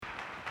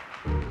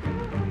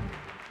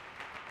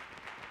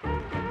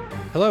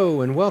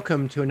Hello, and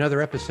welcome to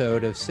another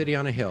episode of City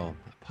on a Hill,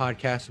 a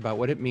podcast about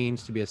what it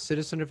means to be a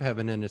citizen of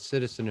heaven and a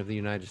citizen of the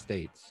United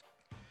States.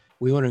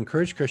 We want to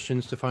encourage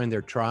Christians to find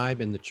their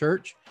tribe in the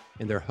church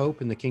and their hope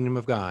in the kingdom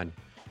of God,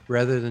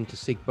 rather than to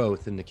seek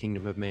both in the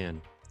kingdom of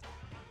man.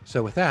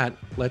 So with that,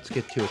 let's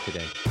get to it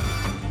today.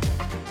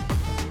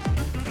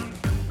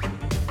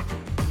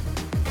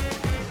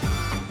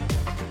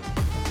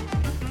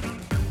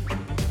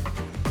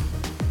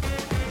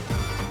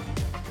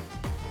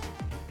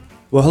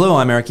 Well, hello,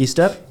 I'm Eric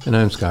Estep. And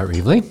I'm Scott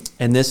Reevely.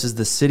 And this is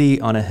the City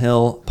on a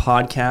Hill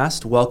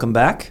podcast. Welcome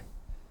back.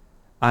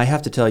 I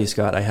have to tell you,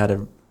 Scott,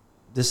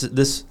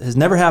 this has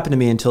never happened to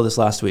me until this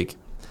last week.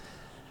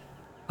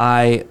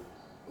 I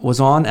was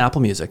on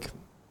Apple Music,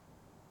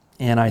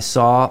 and I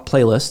saw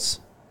playlists,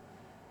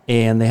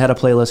 and they had a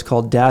playlist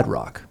called Dad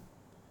Rock.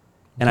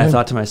 And I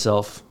thought to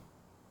myself,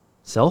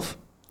 I'm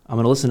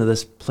going to listen to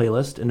this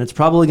playlist, and it's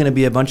probably going to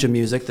be a bunch of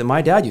music that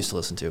my dad used to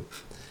listen to.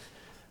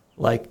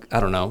 Like, I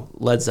don't know,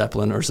 Led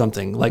Zeppelin or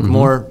something, like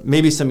more,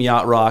 maybe some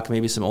yacht rock,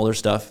 maybe some older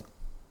stuff.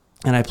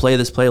 And I play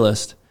this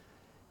playlist,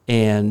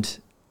 and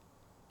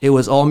it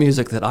was all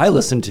music that I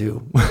listened to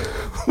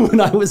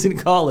when I was in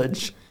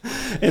college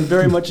and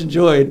very much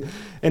enjoyed,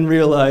 and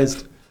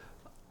realized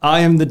I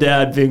am the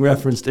dad being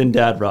referenced in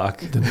Dad Rock.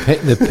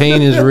 The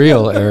pain is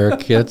real,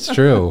 Eric. It's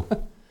true.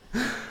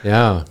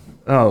 Yeah.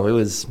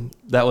 Oh,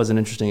 that was an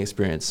interesting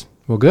experience.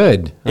 Well,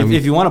 good.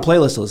 If you want a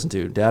playlist to listen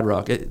to, Dad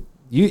Rock,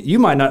 You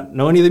might not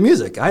know any of the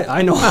music.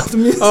 I know all the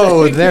music.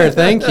 Oh, there,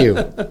 thank you.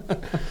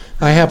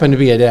 I happen to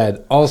be a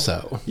dad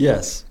also.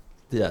 Yes.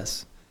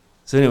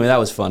 So anyway, that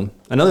was fun.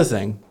 Another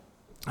thing,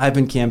 I've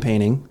been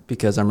campaigning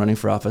because I'm running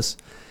for office.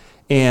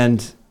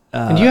 And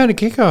you had a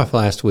kickoff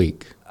last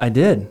week. I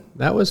did.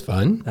 That was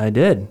fun. I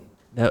did.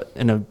 That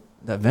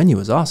venue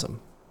was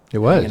awesome. It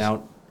was. Hanging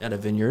out at a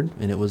vineyard,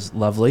 and it was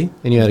lovely.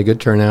 And you had a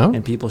good turnout.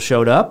 And people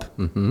showed up.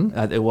 Mm-hmm.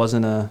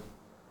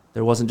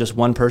 There wasn't just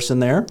one person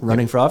there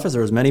running for office.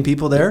 There was many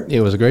people there.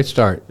 It was a great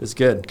start. It was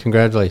good.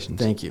 Congratulations.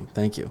 Thank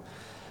you.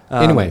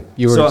 Anyway,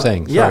 you were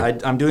saying. Sorry. Yeah,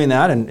 I'm doing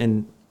that,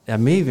 and I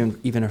may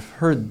even have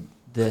heard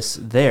this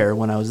there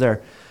when I was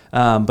there.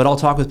 But I'll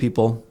talk with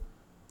people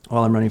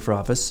while I'm running for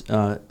office,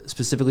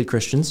 specifically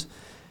Christians,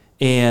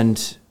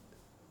 and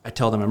I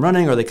tell them I'm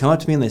running, or they come up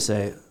to me and they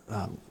say,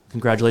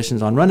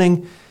 congratulations on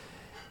running.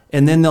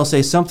 And then they'll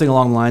say something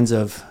along the lines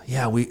of,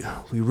 yeah, we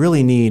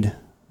really need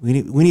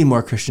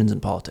more Christians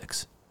in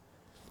politics.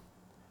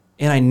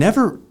 And I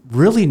never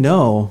really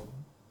know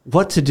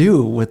what to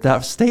do with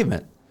that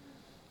statement.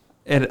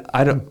 And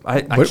I can't.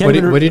 What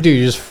do you do?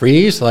 You just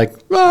freeze? Like,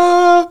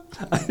 ah!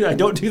 I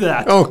don't do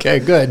that. Okay,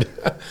 good.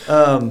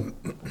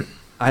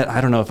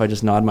 I don't know if I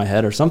just nod my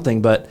head or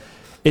something, but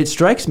it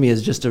strikes me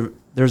as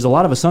there's a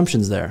lot of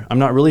assumptions there. I'm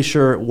not really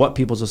sure what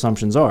people's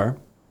assumptions are.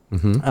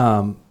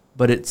 Mm-hmm.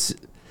 But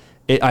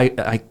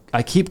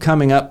I keep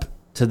coming up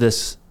to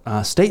this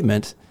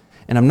statement,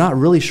 and I'm not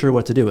really sure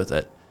what to do with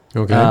it.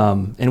 Okay.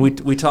 And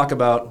we talk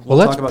about.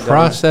 Let's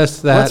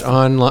process that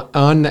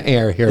on the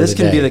air here. This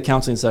today. can be the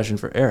counseling session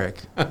for Eric.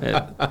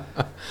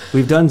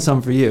 We've done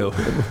some for you.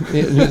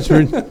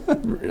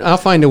 I'll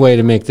find a way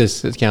to make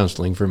this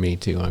counseling for me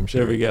too. I'm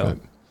sure. There we go. But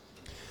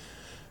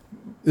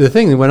the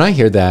thing when I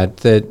hear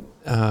that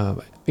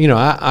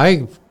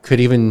I could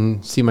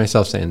even see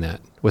myself saying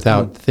that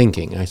without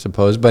thinking, I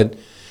suppose. But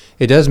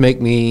it does make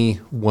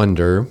me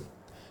wonder,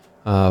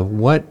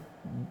 what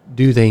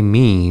do they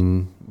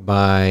mean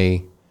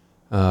by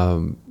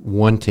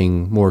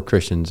wanting more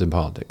Christians in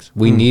politics?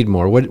 We need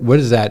more. What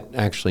does that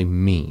actually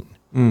mean?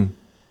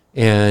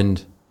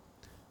 And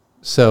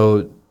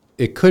so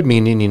it could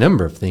mean any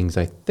number of things,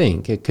 I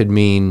think. It could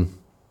mean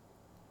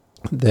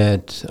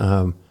that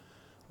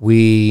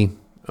we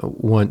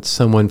want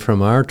someone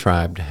from our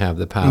tribe to have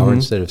the power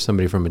instead of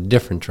somebody from a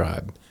different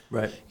tribe.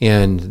 Right.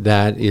 And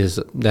that is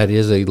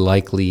a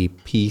likely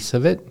piece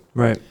of it.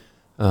 Right.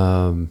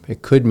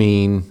 It could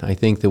mean, I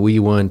think, that we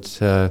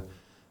want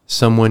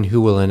someone who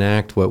will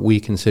enact what we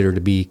consider to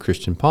be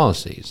Christian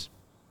policies,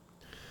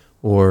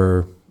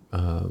 or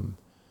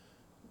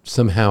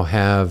somehow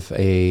have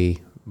a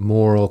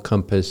moral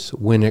compass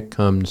when it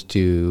comes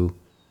to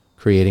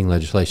creating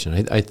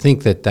legislation. I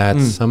think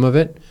that's some of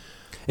it.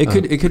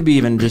 It could be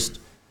even just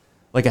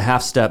like a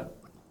half step.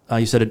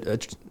 You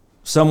said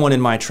someone in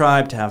my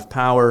tribe to have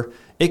power.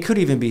 It could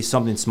even be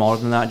something smaller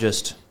than that.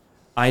 Just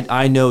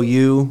I know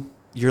you.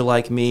 You're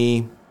like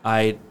me.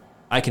 I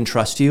can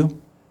trust you.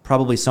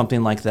 Probably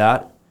something like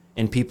that.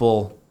 And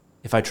people,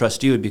 if I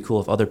trust you, it'd be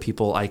cool if other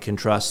people I can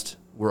trust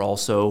were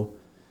also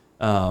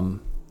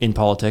in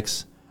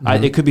politics.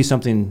 It could be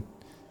something,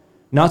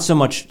 not so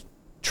much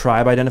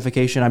tribe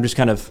identification. I'm just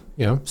kind of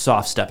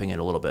soft stepping it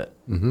a little bit.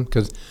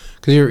 Because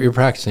you're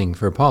practicing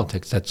for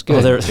politics. That's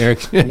good.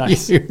 Eric,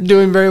 nice. You're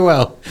doing very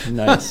well.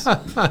 Nice.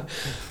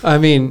 I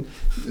mean,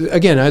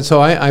 again,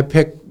 I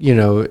pick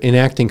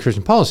enacting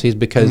Christian policies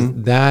because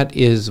that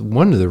is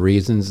one of the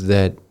reasons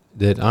that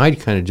I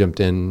kind of jumped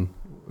in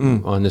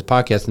on this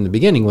podcast in the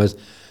beginning. Was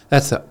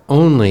that's the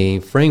only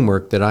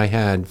framework that I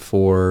had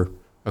for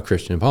a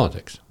Christian in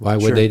politics. Why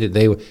would Sure.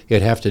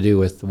 it'd have to do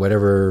with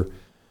whatever,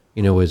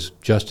 was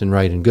just and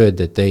right and good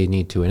that they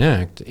need to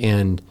enact,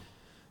 and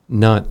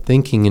not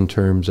thinking in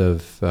terms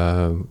of,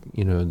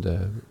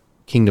 the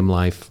kingdom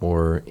life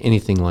or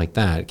anything like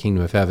that.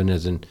 Kingdom of heaven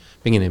isn't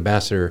being an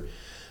ambassador.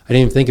 I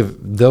didn't even think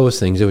of those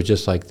things. It was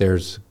just like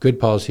there's good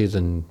policies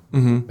and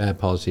bad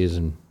policies,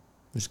 and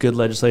There's good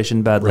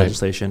legislation, bad Right.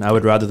 legislation. I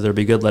would rather there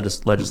be good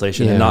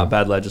legislation Yeah. and not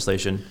bad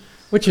legislation.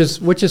 which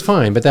is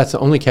fine. But that's the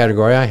only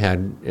category I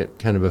had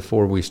kind of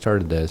before we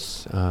started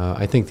this.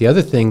 I think the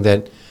other thing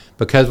that,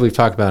 because we've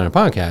talked about it on a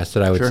podcast,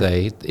 that I would Sure.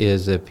 say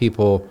is that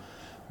people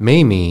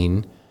may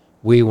mean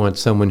we want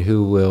someone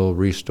who will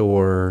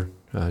restore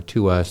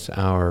to us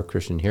our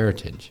Christian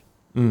heritage.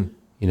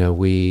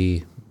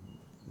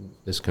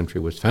 This country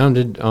was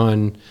founded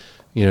on,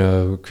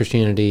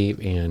 Christianity,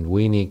 and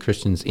we need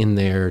Christians in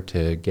there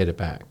to get it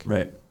back.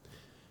 Right.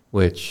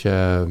 Which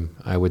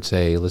I would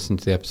say, listen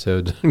to the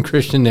episodes on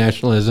Christian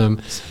nationalism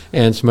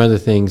and some other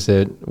things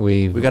that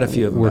we got a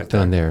few of them worked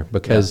back on there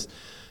because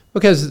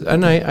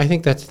and I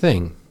think that's the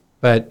thing.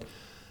 But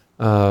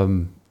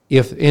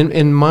if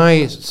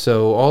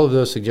so all of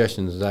those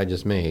suggestions that I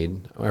just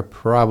made are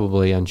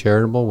probably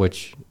uncharitable,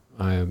 which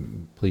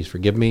please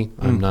forgive me.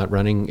 I'm not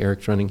running.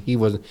 Eric's running.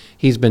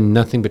 He's been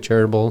nothing but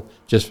charitable,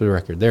 just for the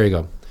record. There you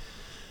go.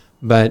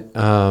 But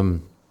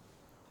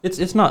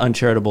It's not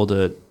uncharitable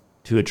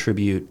to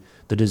attribute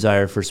the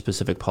desire for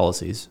specific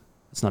policies.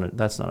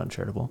 That's not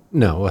uncharitable.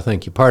 no, well,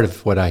 thank you. Part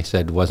of what I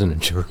said wasn't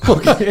uncharitable.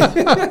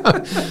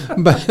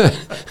 But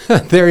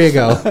there you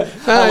go.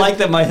 I like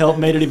that my help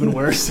made it even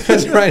worse.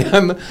 That's right.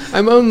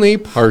 I'm only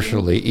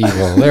partially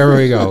evil. There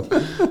we go.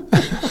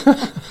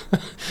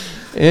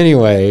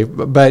 Anyway,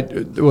 but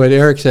what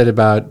Eric said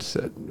about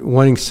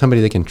wanting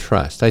somebody they can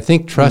trust, I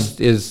think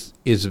trust is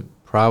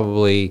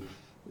probably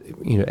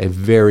a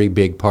very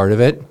big part of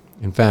it.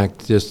 In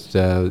fact, just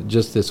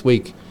this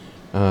week,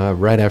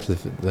 right after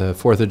the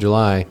 4th of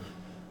July,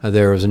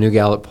 there was a new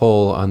Gallup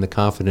poll on the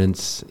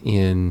confidence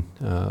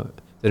that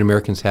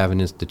Americans have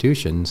in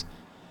institutions,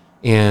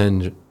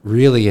 and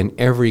really in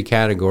every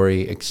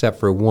category except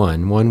for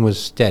one was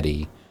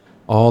steady.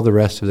 All the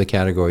rest of the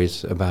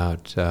categories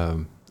about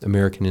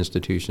American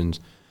institutions,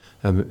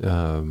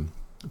 Gallup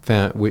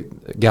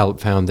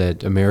found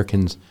that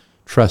Americans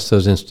trust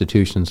those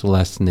institutions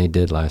less than they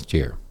did last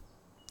year.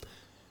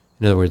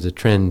 In other words, the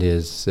trend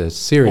is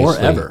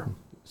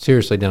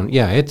seriously down.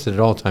 Yeah, it's at an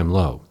all-time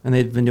low. And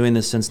they've been doing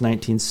this since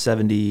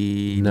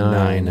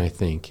 1979. I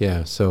think.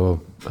 Yeah.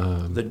 So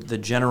The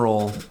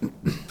general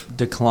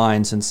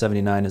decline since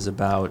 79 is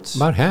about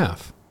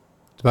half.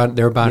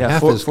 They're about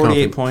half as 48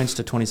 confident. points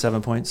to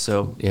 27 points.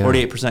 So Yeah.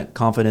 48%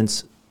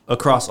 confidence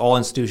across all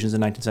institutions in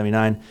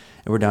 1979,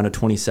 and we're down to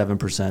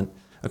 27%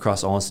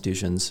 across all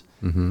institutions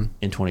in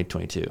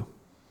 2022.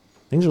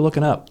 Things are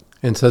looking up.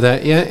 And so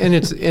it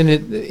is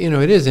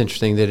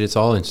interesting that it's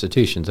all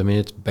institutions. I mean,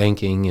 it's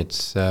banking,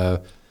 it's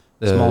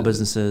Small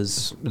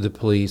businesses, the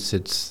police,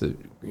 it's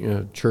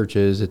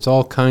churches, it's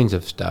all kinds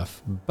of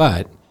stuff.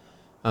 But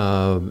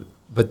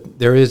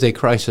there is a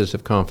crisis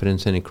of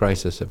confidence and a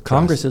crisis of trust.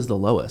 Congress is the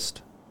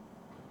lowest.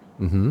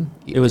 Mm-hmm.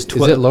 It was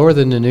Is it lower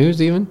than the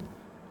news even?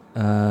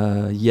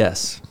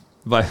 Yes,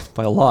 by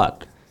a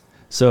lot.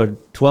 So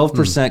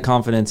 12%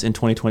 confidence in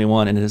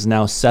 2021, and it is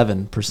now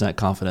 7%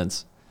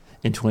 confidence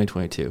in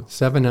 2022.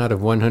 7 out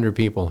of 100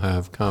 people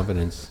have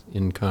confidence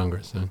in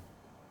Congress. Huh?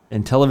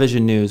 And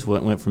television news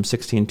went from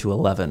 16 to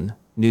 11.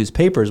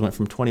 Newspapers went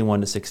from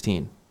 21 to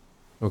 16.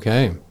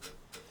 Okay.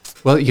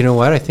 Well, you know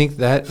what? I think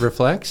that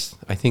reflects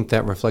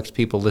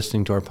people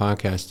listening to our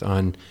podcast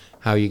on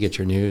how you get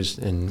your news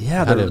and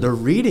Yeah, how they're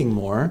reading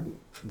more.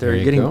 There They're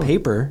you getting go.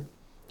 paper.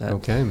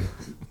 Okay.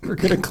 We're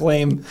gonna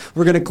claim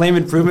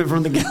improvement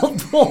from the Gallup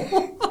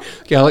poll.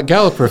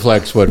 Gallup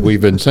reflects what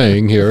we've been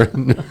saying here.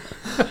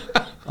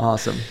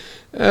 Awesome.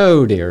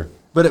 Oh dear.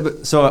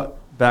 But so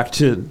back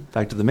to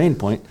the main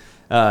point.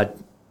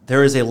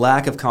 There is a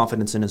lack of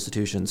confidence in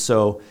institutions.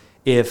 So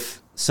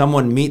if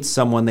someone meets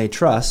someone they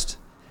trust,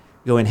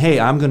 going, hey,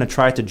 I'm going to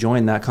try to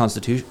join that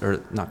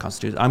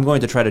I'm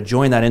going to try to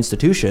join that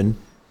institution,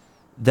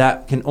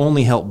 that can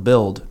only help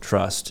build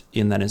trust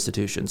in that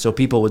institution. So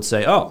people would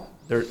say, oh,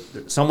 there's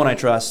someone I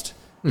trust.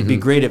 It'd be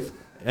great if,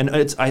 and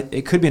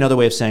it could be another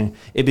way of saying,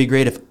 it'd be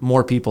great if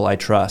more people I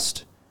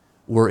trust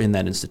were in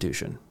that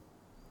institution.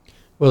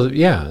 Well,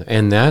 yeah,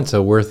 and that's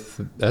a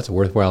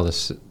worthwhile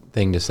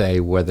thing to say,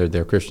 whether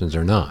they're Christians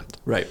or not.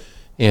 Right.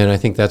 And I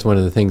think that's one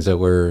of the things that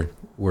we're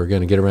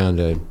going to get around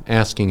to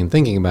asking and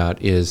thinking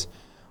about is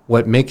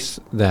what makes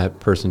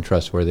that person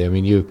trustworthy. I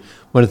mean,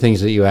 one of the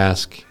things that you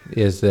ask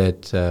is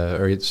that,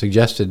 or it's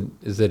suggested,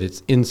 is that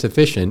it's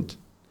insufficient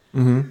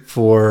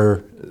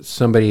for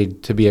somebody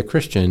to be a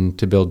Christian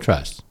to build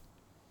trust.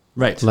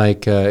 Right.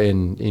 Like,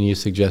 and you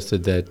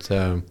suggested that,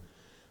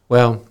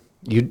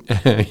 you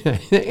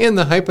in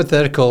the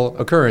hypothetical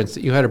occurrence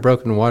that you had a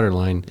broken water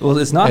line. Well,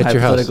 it's not at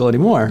your house. hypothetical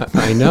anymore.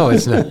 I know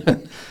it's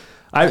not.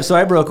 So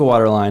I broke a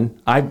water line.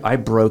 I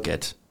broke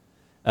it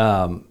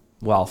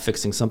while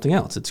fixing something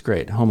else. It's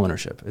great. Home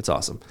ownership. It's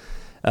awesome.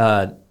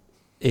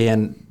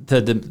 and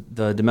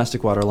the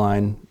domestic water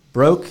line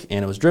broke,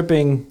 and it was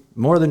dripping,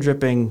 more than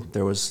dripping.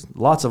 There was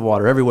lots of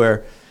water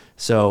everywhere.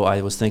 So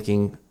I was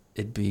thinking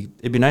it'd be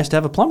nice to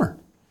have a plumber.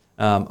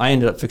 I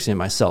ended up fixing it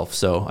myself,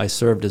 so I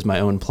served as my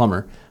own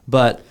plumber.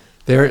 But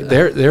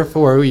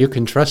therefore, you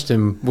can trust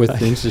him with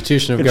the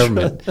institution of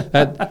government.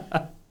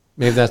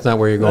 Maybe that's not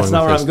where you're going. That's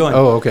not where I'm going.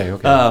 Oh, okay.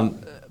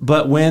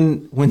 But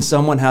when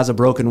someone has a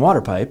broken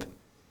water pipe,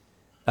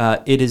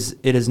 it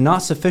is not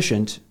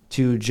sufficient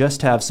to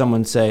just have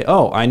someone say,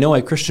 "Oh, I know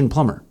a Christian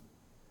plumber."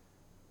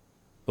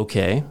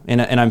 Okay,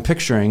 and I'm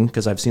picturing,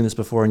 because I've seen this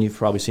before, and you've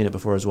probably seen it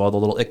before as well, the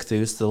little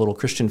ichthus, the little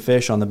Christian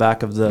fish on the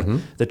back of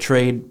the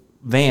trade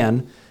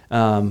van.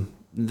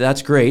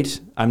 That's great.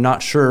 I'm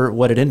not sure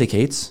what it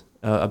indicates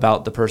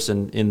about the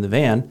person in the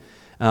van.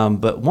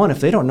 But one,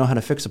 if they don't know how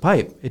to fix a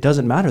pipe, it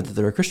doesn't matter that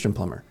they're a Christian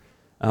plumber.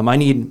 I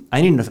need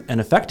an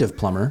effective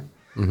plumber.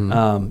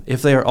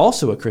 If they are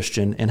also a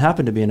Christian and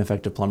happen to be an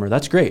effective plumber,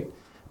 that's great.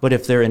 But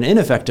if they're an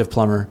ineffective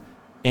plumber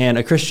and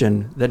a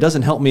Christian, that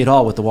doesn't help me at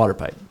all with the water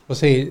pipe. Well,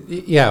 see,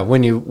 yeah,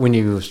 when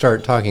you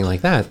start talking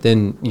like that,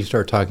 then you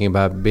start talking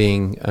about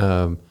being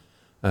an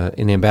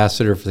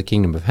ambassador for the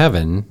kingdom of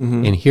heaven,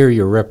 and here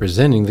you're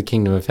representing the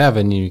kingdom of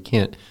heaven, and you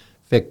can't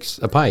fix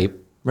a pipe.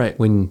 Right.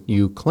 When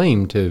you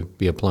claim to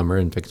be a plumber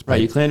and fix a pipe.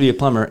 Right. You claim to be a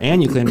plumber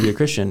and you claim to be a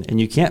Christian,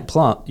 and you can't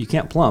plumb. Can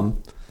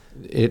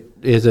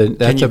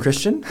you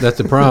Christian? That's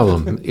a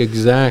problem.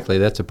 Exactly.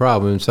 That's a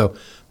problem. And so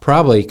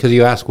probably, because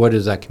you ask, what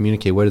does that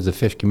communicate? What does the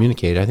fish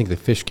communicate? I think the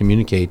fish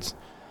communicates,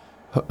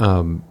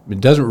 it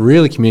doesn't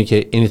really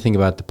communicate anything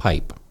about the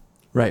pipe.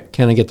 Right.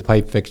 Can I get the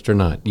pipe fixed or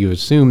not? You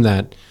assume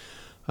that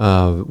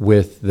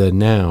with the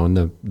noun,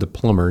 the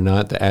plumber,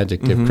 not the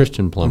adjective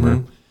Christian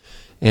plumber.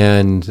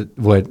 And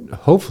what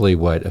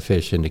a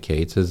fish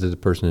indicates is that the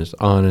person is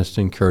honest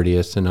and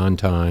courteous and on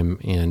time,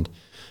 and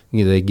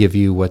they give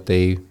you what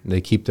they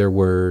keep their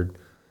word.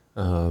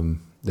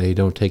 They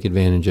don't take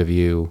advantage of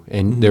you.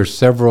 And there's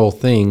several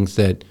things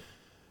that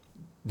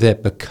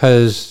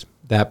because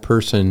that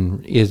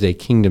person is a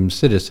kingdom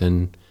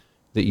citizen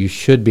that you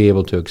should be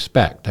able to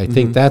expect. I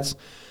think that's,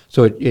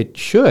 so it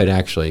should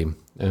actually.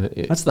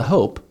 That's the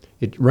hope.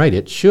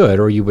 It should,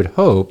 or you would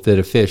hope that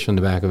a fish on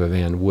the back of a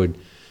van would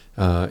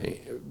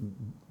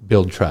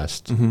build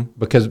trust,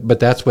 but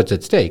that's what's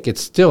at stake. It's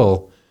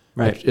still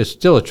it's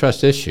still a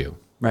trust issue,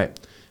 right?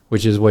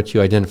 Which is what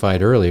you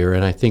identified earlier,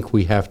 and I think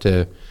we have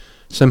to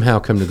somehow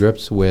come to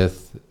grips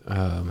with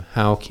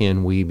how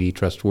can we be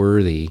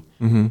trustworthy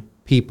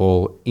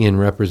people in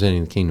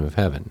representing the kingdom of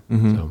heaven.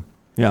 So.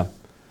 Yeah,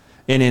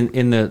 and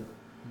in the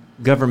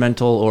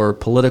governmental or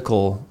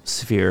political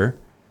sphere,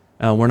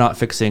 we're not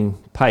fixing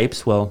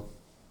pipes. Well,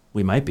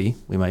 we might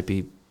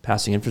be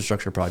passing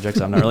infrastructure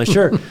projects. I'm not really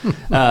sure.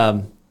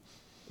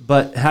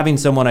 But having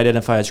someone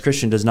identify as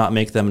Christian does not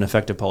make them an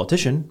effective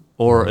politician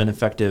or an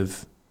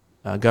effective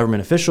government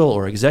official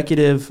or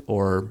executive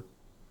or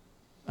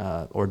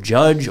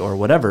judge or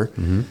whatever.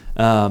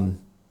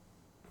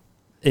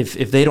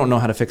 If they don't know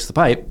how to fix the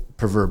pipe,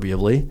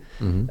 proverbially,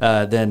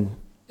 then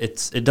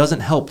it doesn't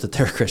help that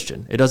they're a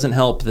Christian. It doesn't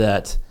help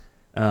that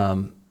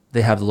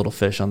they have the little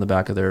fish on the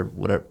back of their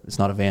whatever. It's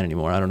not a van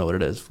anymore. I don't know what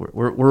it is.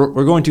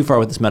 We're going too far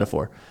with this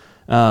metaphor.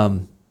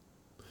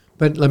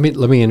 But let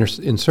me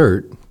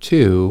insert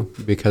too,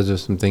 because of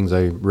some things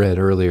I read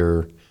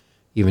earlier,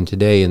 even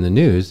today in the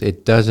news.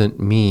 It doesn't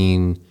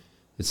mean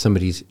that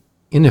somebody's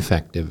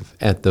ineffective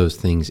at those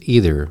things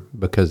either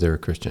because they're a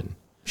Christian.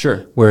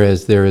 Sure.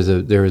 Whereas there is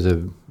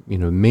a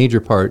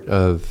major part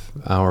of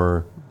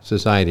our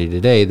society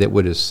today that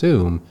would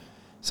assume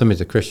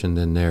somebody's a Christian,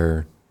 then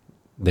they're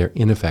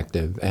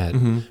ineffective at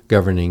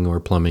governing or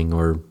plumbing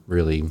or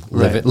really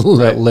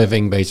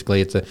living.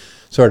 Basically, it's a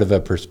sort of a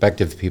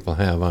perspective people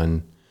have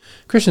on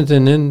Christians,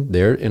 and then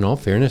in all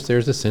fairness,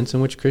 there's a sense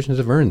in which Christians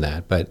have earned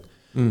that, but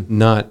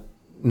not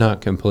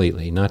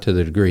completely, not to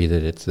the degree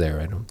that it's there.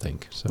 I don't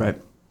think so.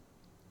 Right.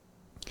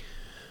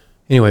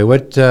 Anyway,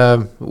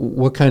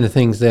 what kind of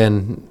things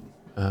then?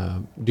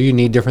 Do you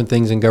need different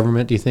things in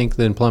government, do you think,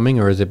 than plumbing,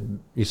 or is it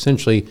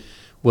essentially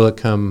will it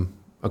come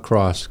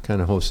across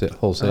kind of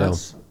wholesale?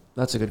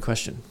 That's a good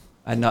question.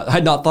 I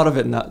had not thought of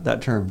it in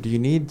that term. Do you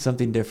need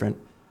something different?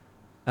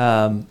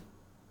 Well,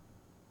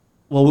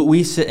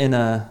 we sit in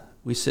a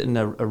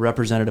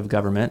representative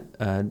government,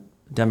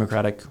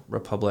 democratic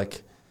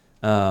republic.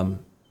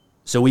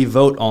 So we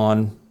vote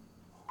on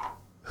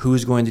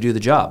who's going to do the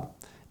job.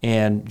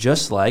 And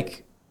just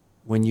like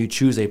when you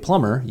choose a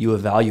plumber, you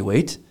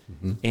evaluate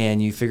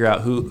and you figure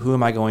out who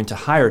am I going to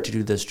hire to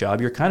do this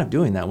job. You're kind of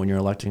doing that when you're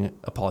electing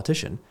a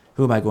politician.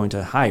 Who am I going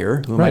to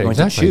hire? Who am I going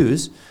to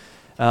choose?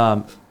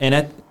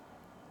 And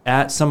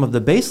at some of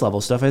the base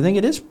level stuff, I think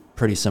it is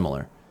pretty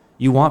similar.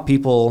 You want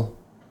people.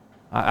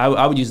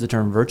 I would use the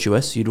term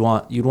virtuous. You'd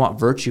want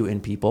virtue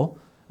in people.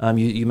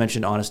 You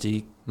mentioned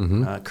honesty,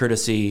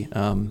 courtesy.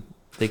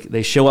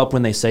 They show up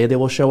when they say they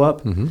will show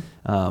up.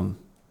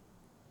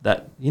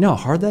 That how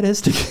hard that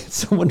is to get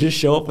someone to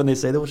show up when they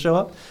say they will show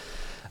up.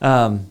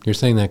 You're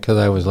saying that because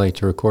I was late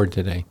to record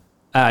today.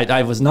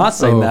 I was not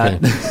saying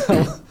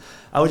that.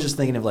 I was just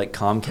thinking of like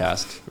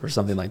Comcast or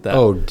something like that.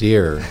 Oh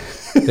dear,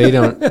 they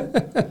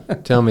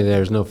don't tell me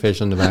there's no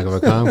fish on the back of a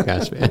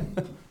Comcast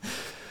van.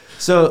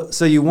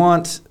 So you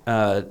want,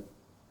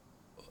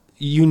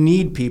 you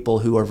need people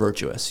who are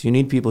virtuous. You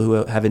need people who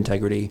have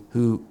integrity,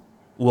 who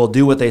will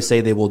do what they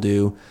say they will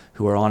do,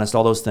 who are honest,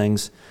 all those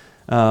things.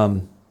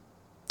 I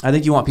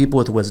think you want people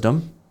with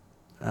wisdom,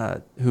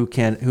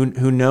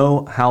 who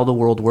know how the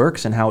world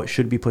works and how it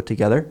should be put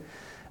together,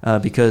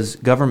 because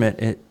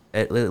government,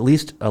 at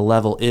least a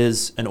level,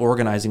 is an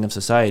organizing of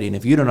society. And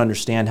if you don't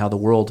understand how the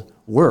world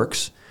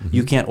works,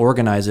 you can't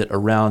organize it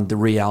around the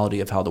reality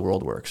of how the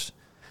world works.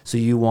 So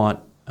you want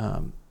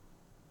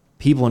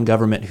people in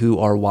government who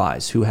are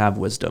wise, who have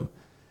wisdom.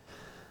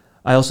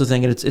 I also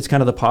think it's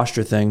kind of the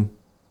posture thing.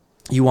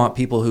 You want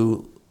people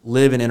who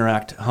live and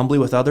interact humbly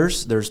with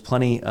others. There's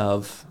plenty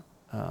of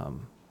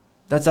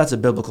that's a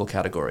biblical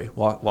category.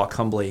 Walk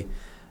humbly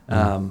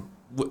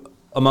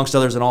amongst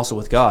others and also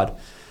with God.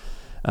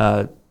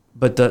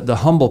 But the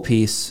humble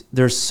piece,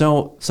 there's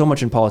so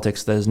much in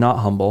politics that is not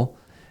humble,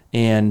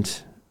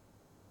 and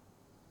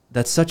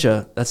that's such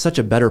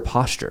a better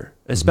posture,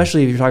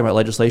 especially if you're talking about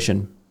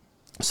legislation.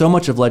 So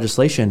much of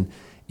legislation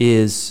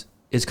is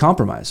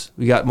compromise.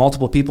 We got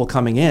multiple people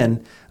coming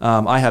in.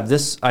 I have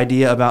this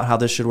idea about how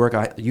this should work.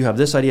 You have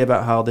this idea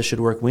about how this should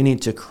work. We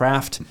need to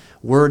craft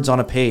words on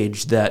a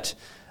page that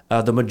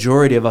the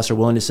majority of us are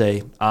willing to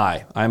say,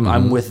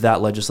 I'm with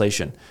that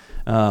legislation.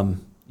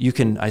 You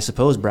can, I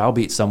suppose,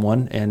 browbeat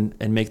someone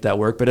and make that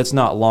work, but it's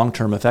not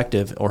long-term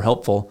effective or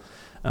helpful.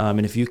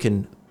 And if you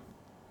can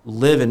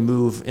live and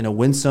move in a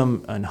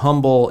winsome and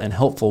humble and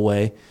helpful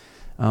way,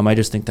 I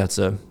just think that's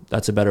a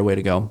better way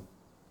to go.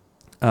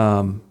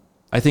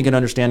 I think an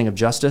understanding of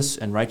justice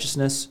and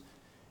righteousness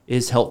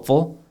is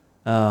helpful.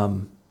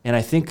 And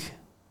I think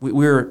we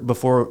were,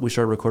 before we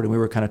started recording, we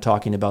were kind of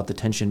talking about the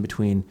tension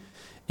between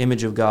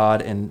image of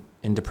God and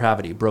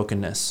depravity,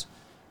 brokenness.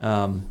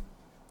 And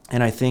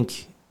I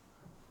think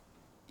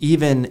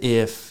even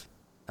if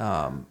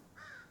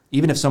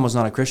someone's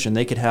not a Christian,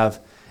 they could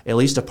have at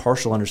least a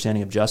partial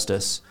understanding of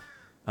justice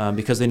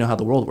because they know how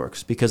the world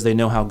works, because they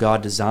know how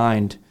God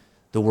designed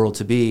the world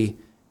to be,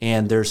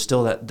 and there's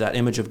still that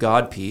image of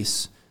God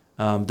piece,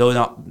 though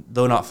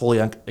not fully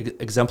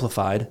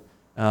exemplified.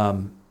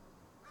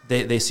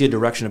 They see a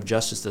direction of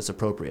justice that's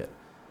appropriate,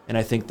 and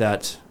I think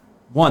that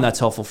one, that's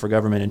helpful for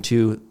government, and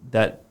two,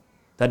 that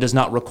does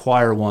not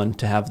require one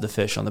to have the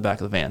fish on the back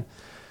of the van.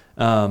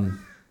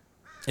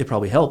 It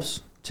probably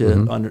helps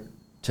to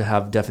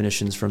have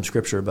definitions from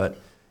Scripture, but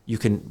you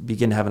can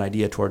begin to have an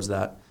idea towards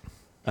that.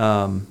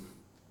 I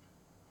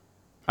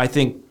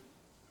think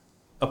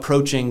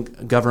approaching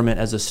government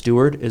as a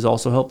steward is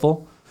also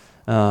helpful,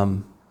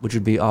 which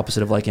would be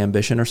opposite of like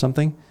ambition or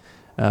something.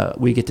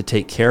 We get to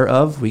take care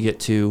of, we get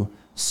to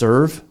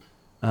serve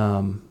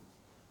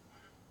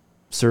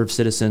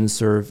citizens,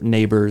 serve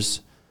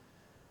neighbors.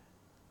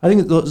 I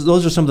think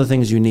those are some of the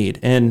things you need.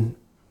 And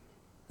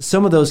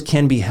some of those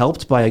can be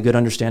helped by a good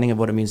understanding of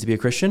what it means to be a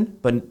Christian,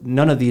 but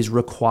none of these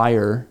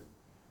require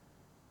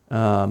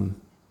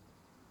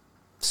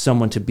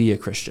someone to be a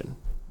Christian.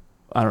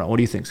 I don't know. What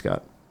do you think,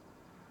 Scott?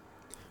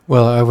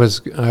 Well, I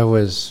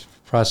was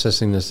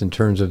processing this in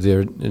terms of the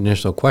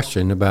initial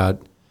question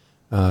about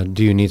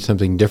do you need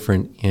something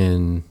different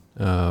in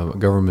a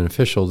government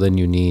official than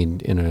you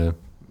need in a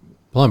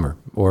plumber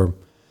or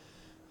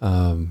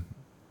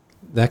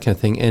that kind of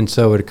thing. And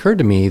so it occurred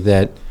to me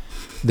that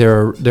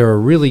there are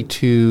really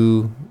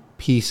two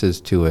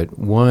pieces to it.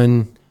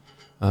 One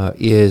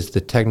is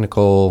the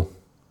technical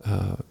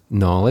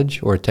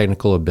knowledge or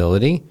technical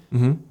ability.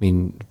 I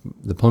mean,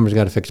 the plumber's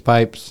got to fix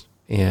pipes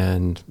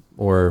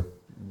or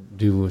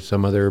do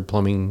some other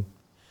plumbing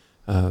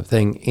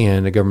thing,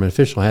 and a government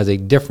official has a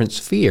different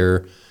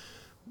sphere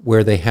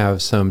where they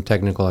have some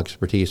technical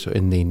expertise,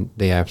 and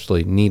they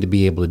absolutely need to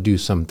be able to do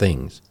some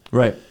things.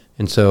 Right.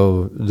 And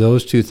so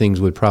those two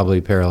things would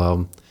probably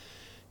parallel.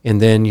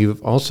 And then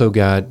you've also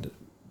got,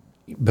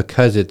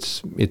 because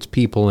it's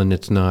people and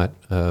it's not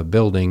a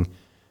building,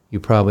 you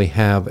probably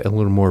have a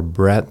little more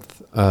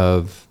breadth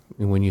of,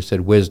 when you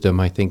said wisdom,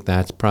 I think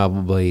that's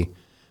probably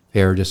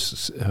fair,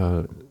 just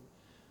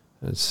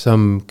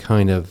some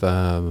kind of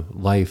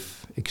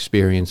life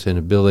experience and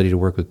ability to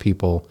work with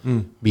people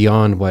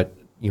beyond what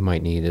you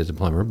might need as a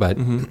plumber. But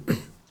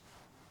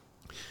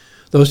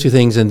those two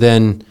things, and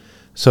then,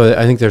 so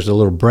I think there's a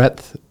little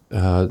breadth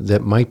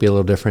that might be a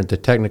little different.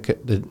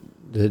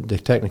 The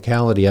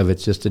technicality of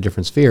it's just a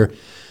different sphere.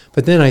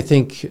 But then I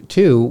think,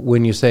 too,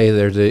 when you say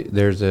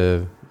there's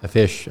a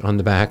fish on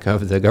the back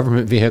of the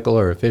government vehicle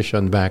or a fish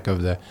on the back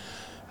of the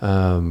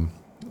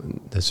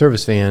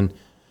service van,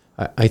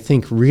 I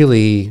think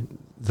really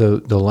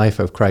the life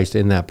of Christ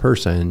in that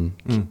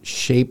person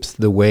shapes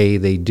the way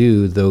they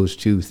do those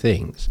two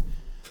things.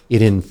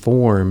 It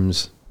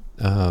informs,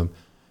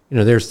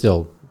 there's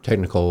still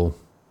technical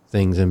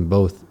things in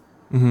both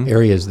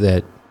areas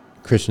that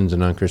Christians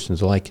and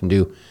non-Christians alike can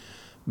do,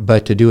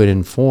 but to do it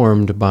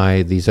informed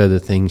by these other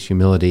things,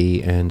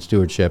 humility and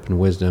stewardship and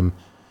wisdom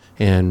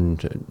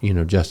and,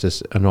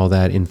 justice and all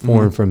that,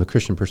 informed from the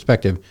Christian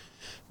perspective,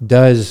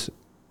 does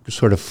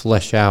sort of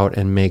flesh out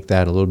and make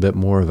that a little bit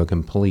more of a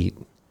complete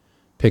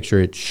picture.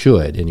 It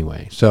should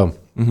anyway. So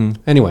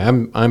anyway,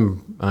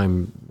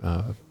 I'm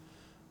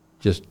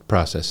just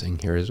processing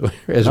here as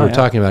we're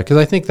talking about it, because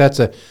I think that's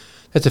a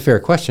fair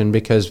question,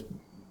 because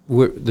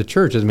the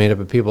church is made up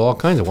of people all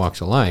kinds of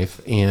walks of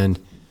life, and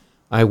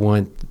I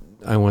want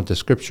the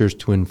scriptures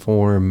to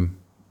inform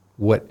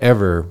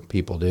whatever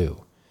people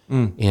do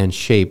and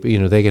shape.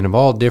 They can have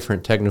all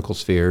different technical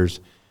spheres,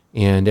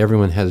 and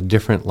everyone has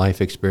different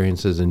life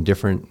experiences and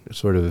different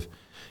sort of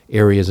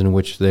areas in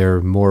which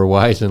they're more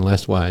wise and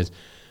less wise.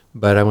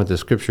 But I want the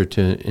scripture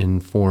to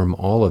inform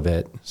all of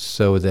it,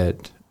 so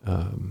that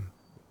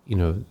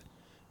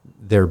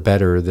they're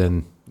better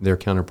than their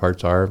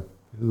counterparts are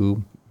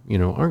who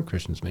aren't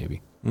Christians,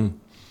 maybe.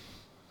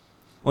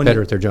 Well,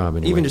 better at their job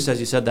anyway. Even just as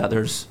you said that,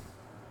 there's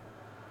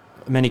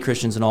many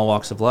Christians in all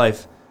walks of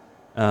life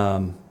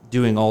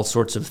doing all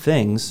sorts of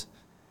things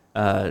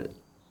that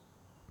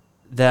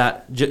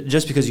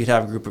just because you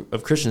have a group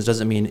of Christians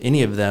doesn't mean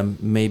any of them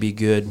may be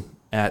good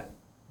at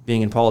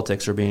being in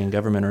politics or being in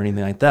government or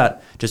anything like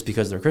that just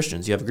because they're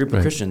Christians. You have a group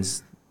of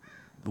Christians,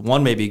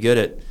 one may be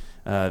good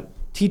at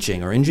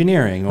teaching or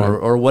engineering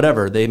or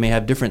whatever. They may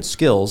have different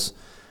skills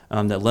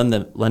that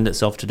lend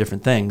itself to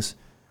different things.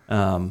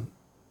 And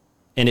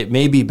it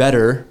may be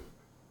better,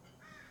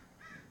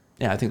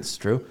 I think this is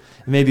true,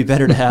 it may be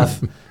better to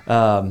have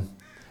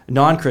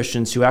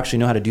non-Christians who actually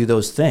know how to do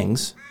those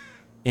things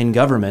in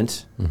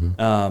government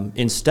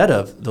instead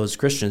of those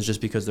Christians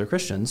just because they're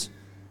Christians,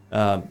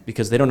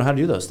 because they don't know how to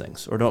do those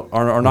things or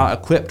are not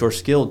equipped or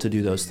skilled to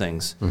do those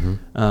things.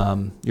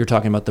 You're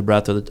talking about the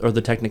breadth or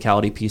the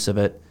technicality piece of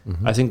it.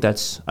 I think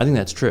that's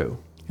true.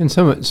 And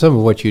some of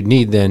what you'd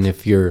need then,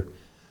 if you're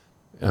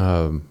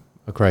a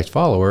Christ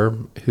follower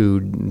who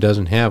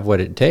doesn't have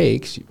what it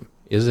takes,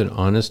 is an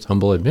honest,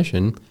 humble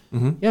admission.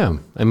 Yeah,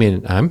 I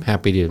mean, I'm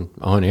happy to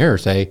on air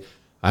say,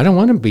 I don't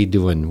want to be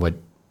doing what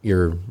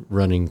you're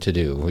running to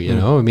do.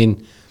 I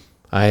mean,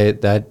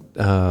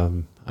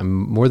 I'm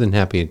more than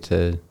happy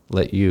to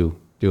let you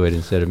do it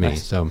instead of me.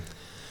 Nice. So,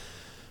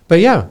 but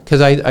yeah,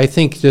 because I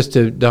think just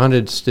a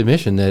daunted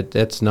admission that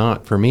that's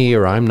not for me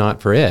or I'm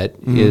not for it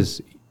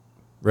is,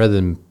 rather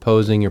than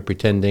posing or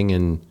pretending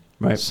and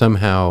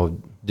somehow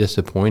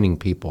disappointing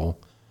people,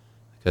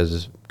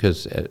 because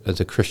as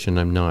a Christian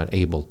I'm not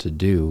able to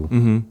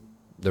do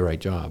the right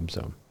job.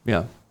 So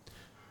yeah.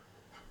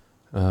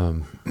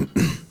 I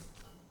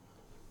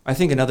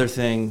think another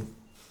thing,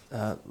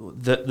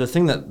 the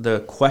thing that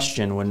the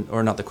question,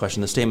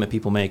 the statement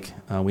people make,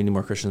 we need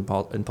more Christians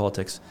in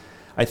politics,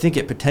 I think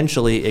it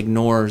potentially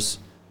ignores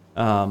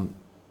the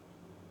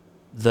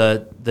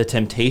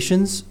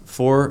temptations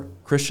for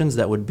Christians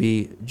that would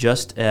be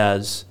just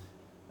as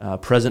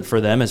present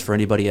for them as for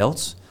anybody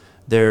else.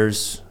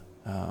 There's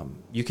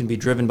you can be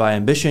driven by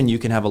ambition, you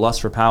can have a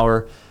lust for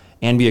power,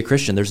 and be a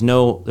Christian. There's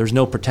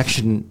no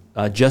protection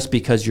just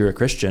because you're a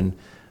Christian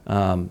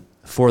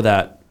for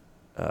that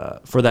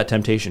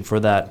temptation, for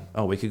that,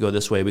 we could go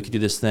this way, we could do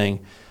this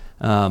thing.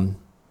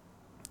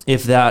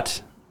 If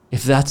that's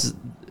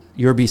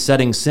your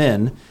besetting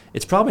sin,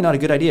 it's probably not a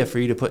good idea for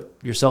you to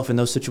put yourself in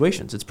those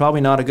situations. It's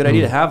probably not a good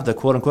idea to have the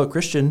quote unquote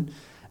Christian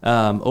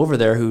over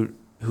there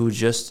who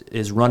just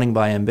is running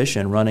by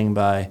ambition, running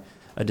by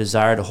a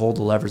desire to hold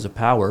the levers of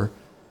power.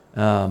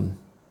 And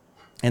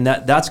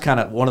that's kind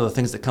of one of the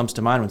things that comes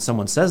to mind when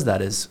someone says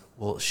that is,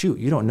 well, shoot,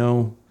 you don't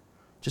know,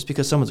 just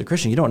because someone's a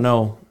Christian, you don't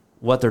know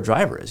what their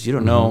driver is. You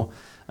don't know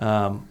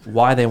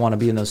why they want to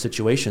be in those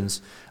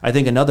situations. I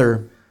think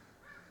another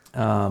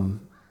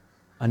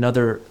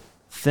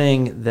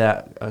thing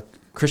that a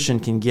Christian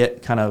can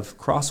get kind of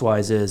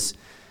crosswise is,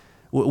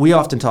 we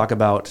often talk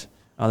about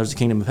there's the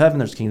kingdom of heaven,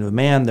 there's the kingdom of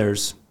man,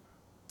 there's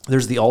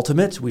the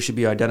ultimate. We should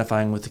be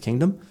identifying with the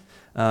kingdom.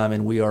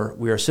 And we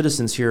are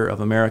citizens here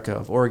of America,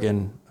 of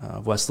Oregon,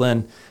 of West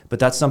Linn, but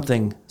that's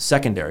something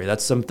secondary.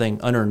 That's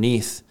something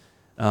underneath,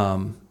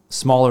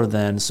 smaller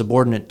than,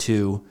 subordinate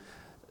to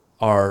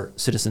our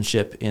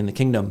citizenship in the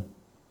kingdom.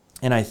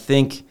 And I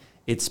think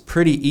it's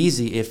pretty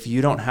easy, if you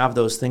don't have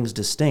those things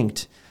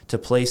distinct, to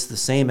place the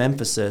same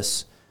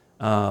emphasis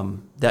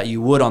that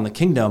you would on the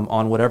kingdom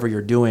on whatever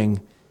you're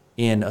doing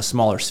in a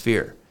smaller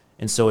sphere.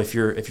 And so if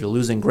you're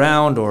losing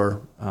ground,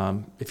 or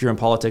if you're in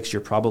politics,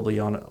 you're probably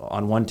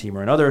on one team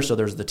or another. So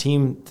there's the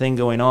team thing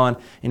going on.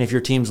 And if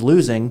your team's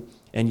losing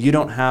and you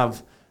don't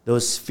have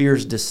those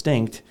spheres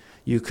distinct,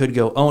 you could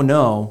go, oh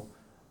no,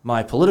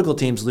 my political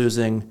team's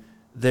losing.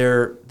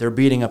 They're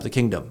beating up the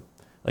kingdom.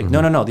 Like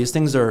no. These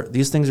things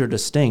are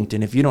distinct.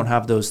 And if you don't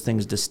have those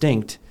things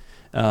distinct,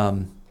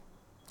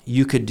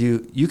 you could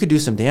do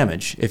some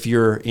damage if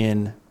you're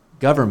in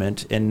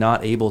government and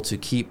not able to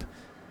keep.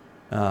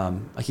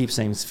 I keep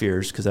saying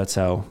spheres because that's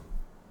how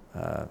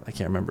I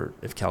can't remember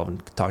if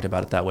Calvin talked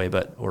about it that way,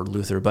 or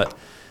Luther. But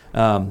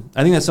I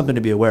think that's something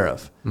to be aware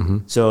of.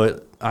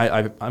 So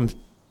I'm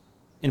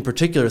in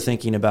particular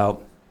thinking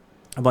about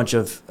a bunch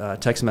of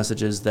text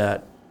messages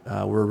that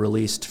were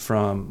released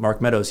from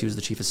Mark Meadows. He was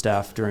the chief of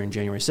staff during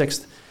January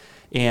 6th,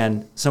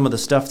 And some of the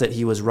stuff that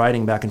he was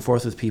writing back and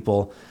forth with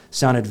people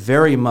sounded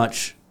very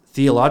much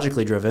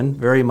theologically driven,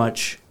 very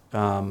much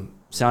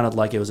sounded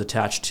like it was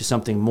attached to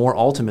something more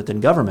ultimate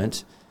than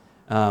government.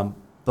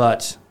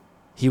 But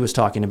he was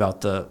talking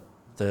about the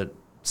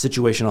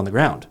situation on the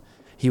ground.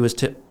 He was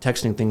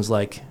texting things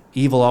like,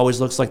 evil always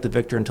looks like the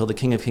victor until the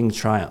King of Kings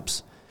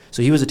triumphs.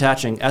 So he was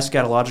attaching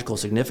eschatological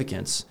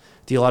significance,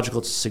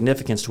 theological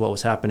significance to what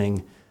was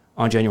happening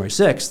on January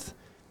 6th.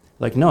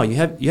 Like, no, you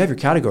have your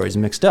categories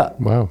mixed up.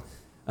 Wow.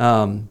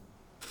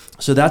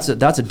 So that's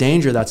a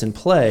danger that's in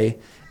play,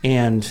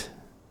 and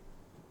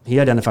he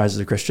identifies as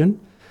a Christian.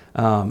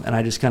 And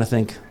I just kind of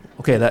think,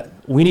 okay, that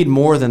we need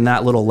more than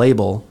that little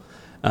label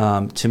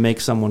to make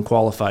someone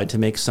qualified, to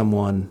make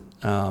someone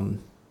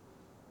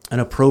an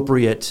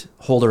appropriate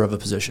holder of a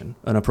position,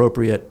 an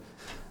appropriate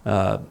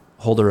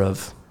holder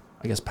of,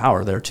 I guess,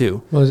 power there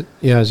too. Well,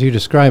 yeah, as you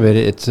describe it,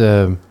 it's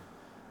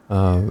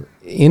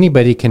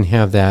anybody can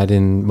have that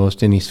in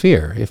most any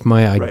sphere. If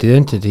my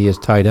identity is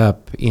tied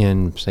up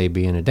in, say,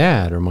 being a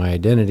dad, or my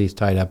identity is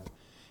tied up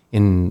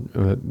in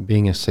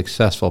being a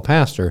successful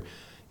pastor,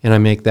 and I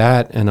make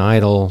that an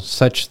idol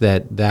such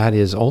that that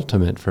is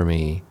ultimate for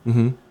me,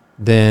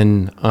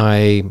 then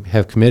I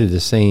have committed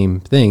the same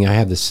thing. I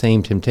have the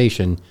same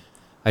temptation.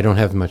 I don't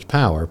have much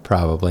power,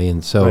 probably,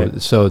 and so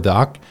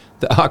the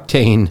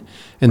octane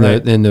and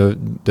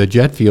the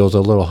jet fuel's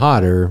a little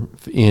hotter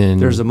in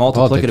there's a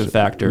multiplicative politics.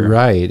 factor,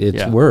 right?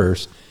 It's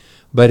worse,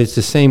 but it's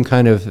the same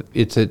kind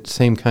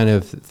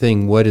of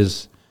thing. What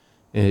is,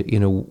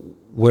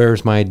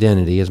 where's my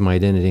identity? Is my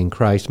identity in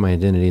Christ? My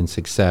identity in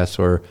success,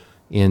 or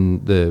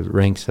in the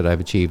ranks that I've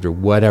achieved, or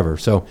whatever?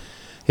 So,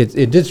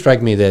 it did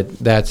strike me that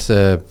that's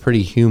a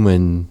pretty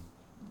human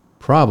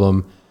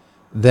problem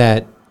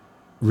that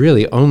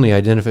really only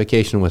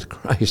identification with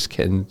Christ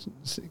can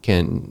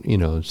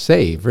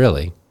save,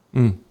 really.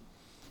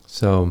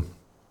 So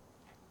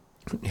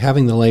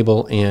having the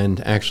label and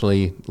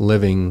actually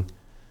living,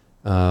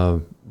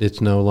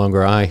 it's no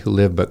longer I who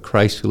live, but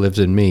Christ who lives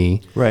in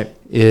me. Right.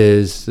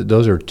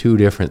 Those are two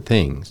different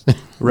things.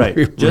 Right.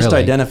 Really. Just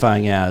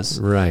identifying as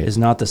right. is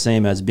not the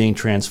same as being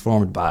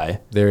transformed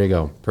by. There you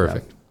go.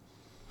 Perfect.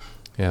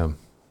 Yeah.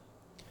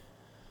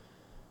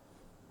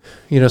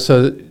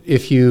 So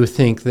if you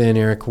think then,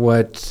 Eric,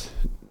 what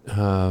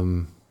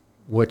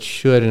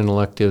should an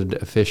elected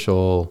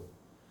official,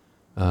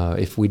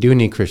 if we do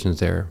need Christians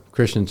there,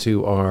 Christians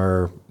who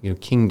are,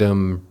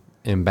 kingdom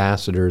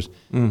ambassadors,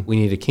 we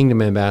need a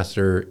kingdom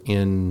ambassador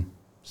in,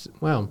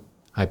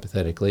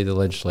 hypothetically, the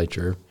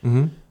legislature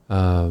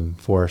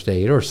for our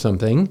state or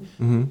something.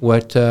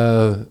 What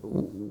does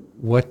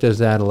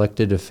that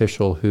elected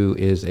official who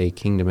is a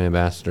kingdom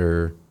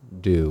ambassador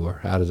do, or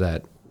how does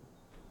that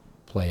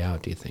play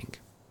out, do you think?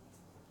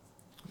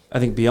 I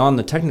think beyond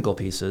the technical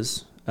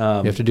pieces, you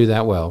have to do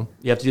that well.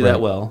 You have to do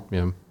that well.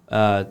 Yeah.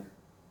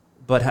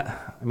 But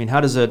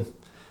how does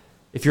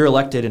if you're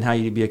elected and how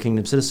you be a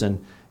kingdom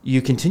citizen,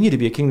 you continue to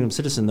be a kingdom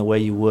citizen the way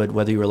you would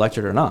whether you were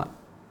elected or not.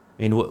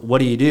 I mean, what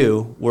do you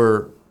do?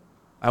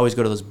 I always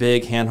go to those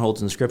big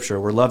handholds in Scripture.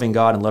 We're loving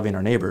God and loving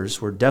our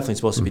neighbors. We're definitely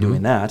supposed to be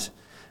doing that.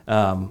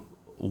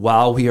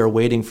 While we are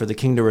waiting for the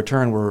king to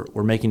return,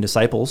 we're making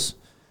disciples.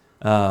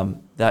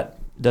 That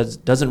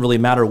doesn't really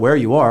matter where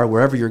you are.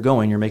 Wherever you're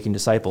going, you're making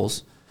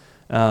disciples.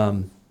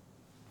 And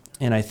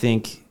I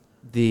think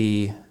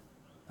the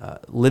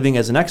living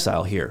as an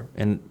exile here,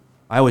 and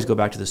I always go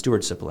back to the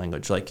stewardship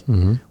language. Like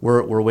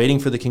we're waiting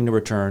for the king to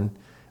return.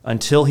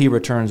 Until he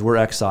returns, we're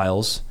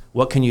exiles.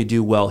 What can you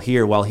do well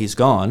here while he's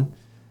gone?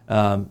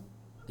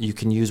 You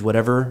can use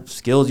whatever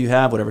skills you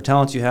have, whatever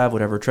talents you have,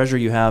 whatever treasure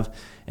you have,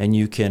 and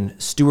you can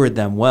steward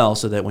them well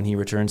so that when he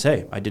returns,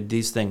 hey, I did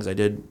these things.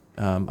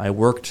 I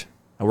worked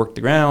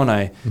the ground.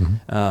 I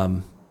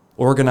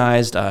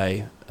organized.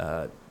 I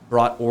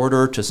brought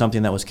order to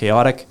something that was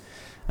chaotic.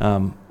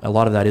 A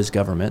lot of that is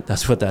government.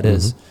 That's what that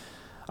is.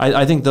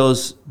 I think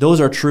those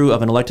are true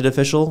of an elected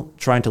official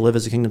trying to live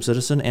as a kingdom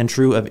citizen, and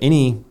true of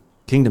any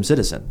kingdom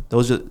citizen.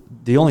 Those are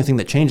the only thing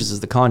that changes is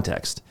the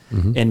context,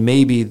 and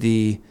maybe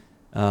the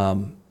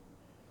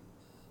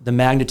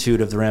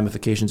magnitude of the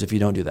ramifications if you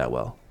don't do that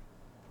well.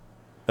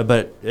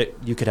 But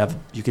you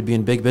could be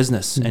in big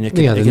business, and it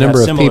could, the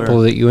number of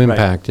people that you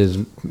impact is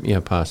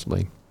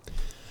possibly.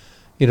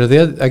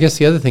 I guess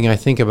the other thing I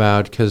think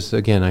about, because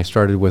again I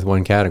started with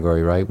one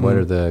category, right? What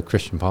are the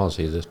Christian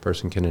policies this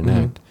person can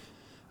enact?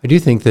 I do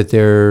think that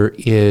there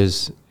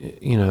is,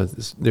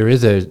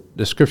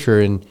 the scripture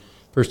in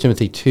 1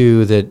 Timothy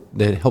 2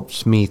 that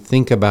helps me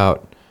think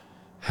about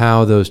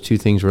how those two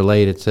things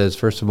relate. It says,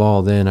 first of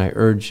all, then I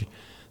urge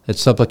that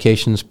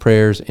supplications,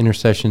 prayers,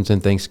 intercessions,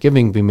 and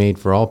thanksgiving be made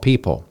for all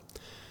people.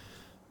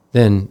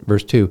 Then,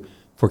 verse 2,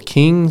 for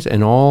kings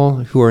and all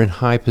who are in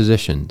high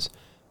positions,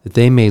 that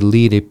they may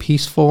lead a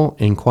peaceful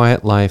and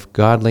quiet life,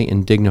 godly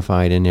and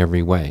dignified in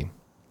every way.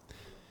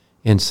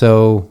 And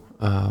so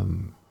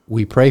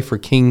we pray for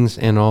kings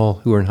and all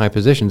who are in high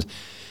positions.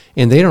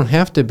 And they don't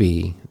have to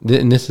be,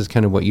 and this is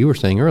kind of what you were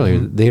saying earlier,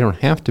 they don't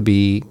have to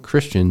be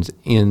Christians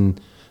in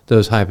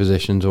those high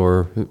positions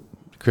or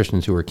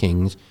Christians who are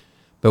kings,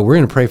 but we're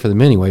going to pray for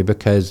them anyway,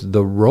 because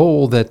the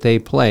role that they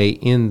play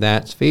in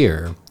that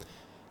sphere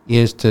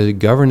is to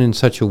govern in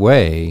such a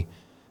way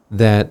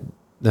that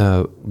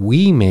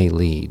we may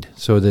lead,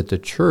 so that the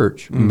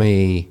church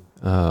may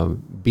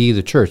be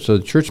the church. So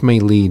the church may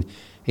lead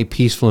a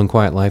peaceful and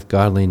quiet life,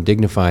 godly and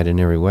dignified in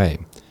every way.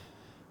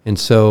 And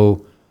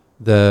so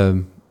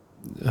what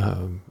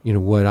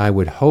I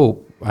would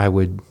hope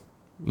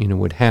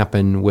would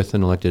happen with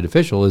an elected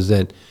official is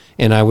that,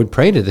 and I would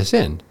pray to this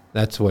end.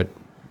 That's what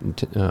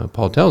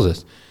Paul tells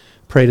us.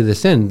 Pray to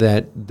this end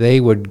that they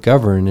would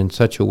govern in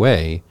such a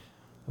way,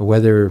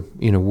 whether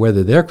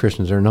they're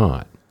Christians or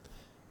not,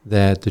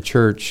 that the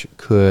church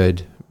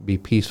could be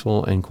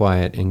peaceful and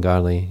quiet and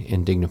godly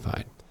and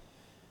dignified.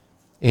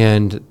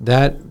 And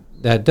that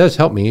does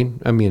help me.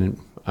 I mean,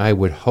 I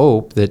would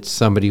hope that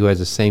somebody who has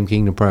the same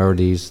kingdom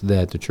priorities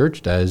that the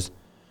church does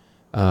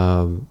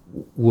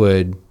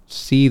would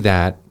see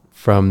that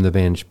from the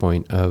vantage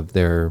point of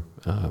their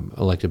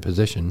elected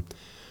position.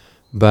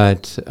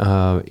 But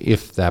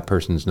if that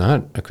person's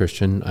not a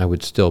Christian, I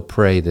would still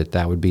pray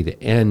that would be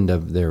the end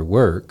of their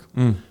work.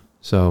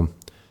 So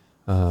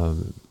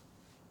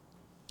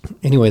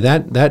anyway,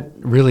 that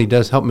really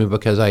does help me,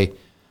 because I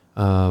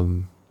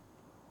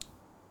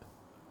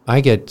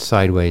get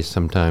sideways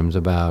sometimes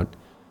about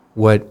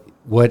what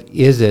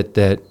is it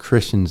that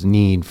Christians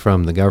need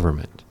from the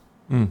government.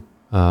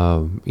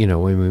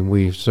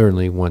 We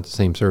certainly want the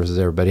same services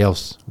everybody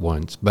else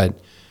wants, but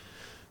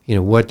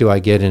what do I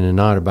get in a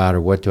knot about,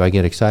 or what do I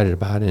get excited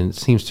about? And it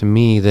seems to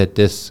me that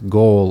this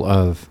goal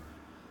of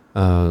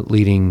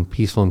leading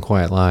peaceful and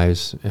quiet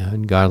lives,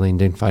 and godly and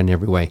dignified in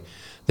every way,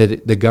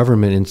 that the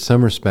government in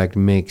some respect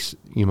makes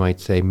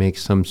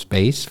some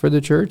space for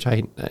the church.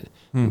 I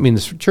mean,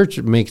 the church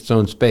makes its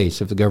own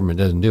space if the government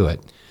doesn't do it.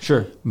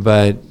 Sure.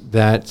 But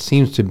that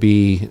seems to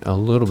be a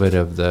little bit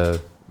of the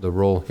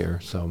role here.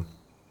 So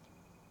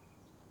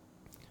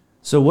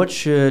what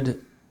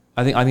should,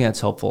 I think that's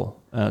helpful,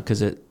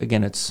 because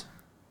it's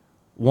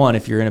one,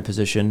 if you're in a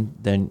position,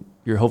 then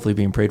you're hopefully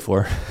being prayed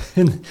for.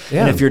 and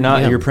if you're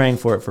not, you're praying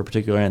for it for a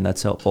particular end.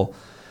 That's helpful.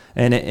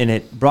 And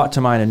it brought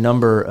to mind a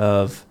number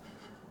of,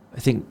 I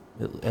think,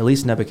 at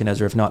least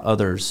Nebuchadnezzar, if not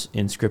others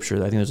in Scripture.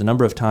 I think there's a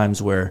number of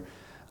times where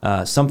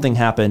something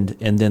happened,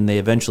 and then they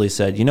eventually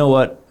said, you know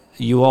what,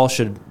 you all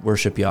should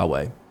worship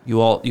Yahweh. You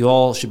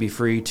all should be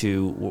free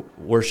to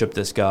worship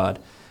this God.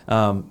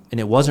 And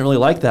it wasn't really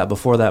like that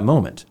before that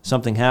moment.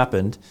 Something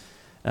happened,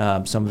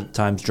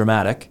 sometimes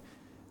dramatic,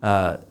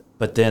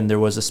 but then there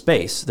was a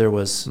space. There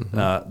was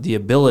the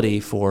ability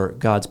for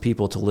God's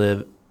people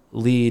to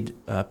lead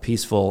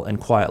peaceful and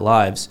quiet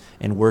lives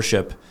and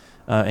worship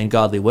in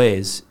godly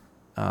ways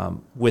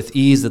with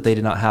ease that they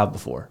did not have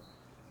before.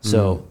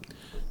 So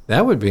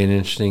that would be an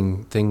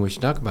interesting thing we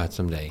should talk about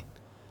someday,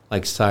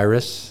 like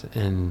Cyrus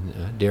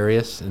and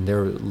Darius, and there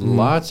are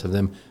lots of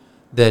them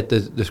that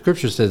the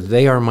Scripture says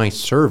they are my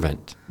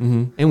servant,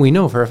 and we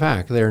know for a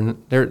fact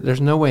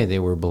there's no way they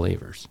were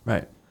believers,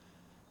 right?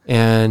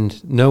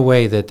 And no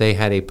way that they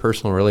had a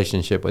personal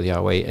relationship with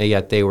Yahweh, and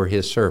yet they were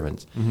His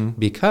servants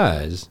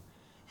because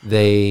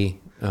they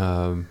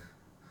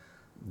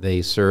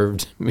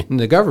served in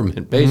the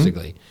government,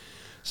 basically.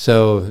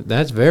 So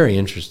that's very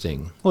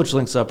interesting. Which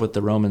links up with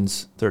the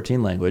Romans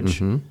 13 language,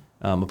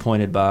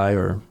 appointed by,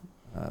 or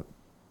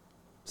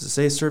does it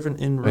say servant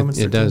in Romans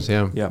 13? It does,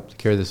 yeah. Yeah. To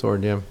carry the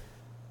sword, yeah.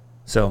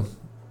 So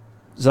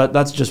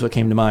that's just what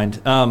came to mind.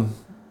 And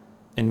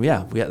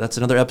that's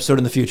another episode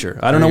in the future.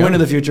 I don't know when in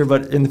the future,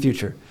 but in the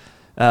future.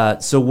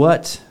 So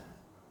what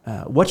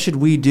should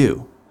we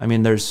do? I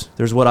mean, there's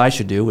what I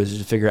should do, is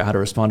to figure out how to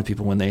respond to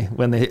people when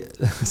they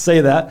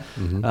say that,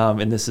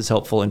 and this is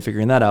helpful in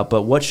figuring that out.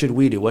 But what should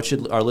we do? What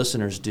should our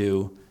listeners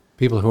do?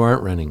 People who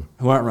aren't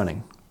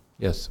running.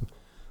 Yes.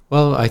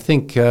 Well, I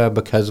think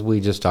because we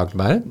just talked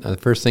about it, the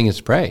first thing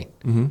is pray.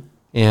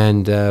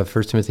 And 1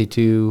 Timothy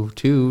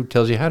 2:2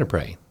 tells you how to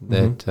pray,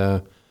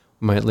 that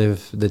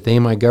that they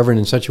might govern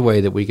in such a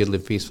way that we could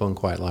live peaceful and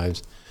quiet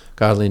lives,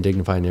 godly and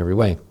dignified in every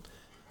way.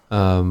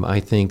 I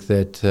think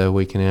that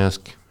we can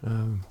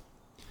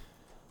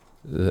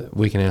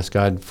ask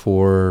God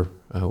for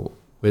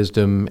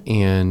wisdom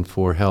and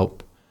for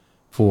help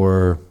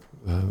for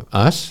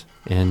us,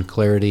 and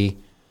clarity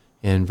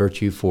and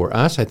virtue for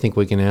us. I think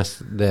we can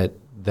ask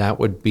that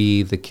would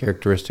be the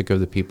characteristic of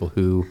the people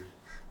who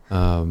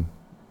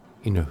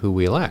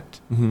we elect.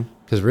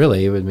 Because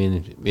really, it would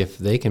mean if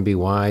they can be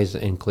wise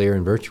and clear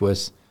and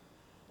virtuous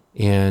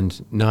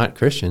and not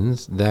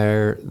Christians,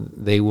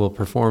 they will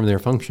perform their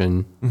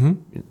function,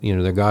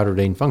 their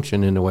God-ordained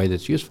function, in a way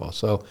that's useful.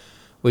 So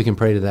we can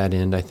pray to that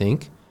end, I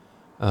think.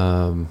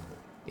 And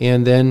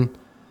then,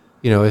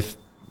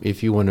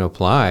 if you want to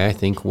apply, I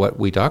think what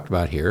we talked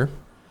about here,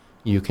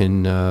 you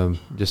can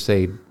just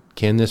say,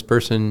 can this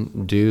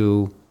person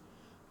do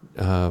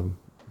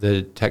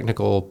the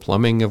technical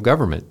plumbing of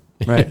government?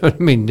 Right. You know what I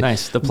mean?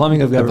 Nice. The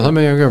plumbing of government. The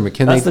plumbing of government.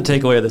 That's the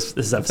takeaway of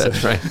this episode.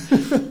 That's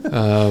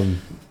right.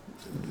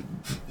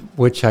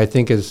 Which I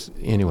think is,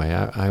 anyway,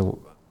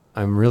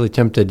 I'm really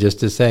tempted just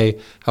to say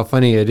how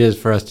funny it is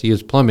for us to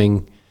use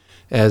plumbing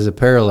as a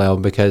parallel,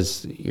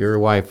 because your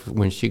wife,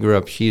 when she grew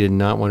up, she did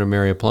not want to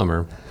marry a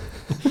plumber.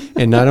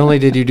 And not only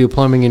did you do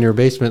plumbing in your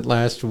basement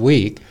last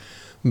week,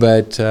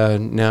 but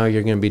now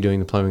you're going to be doing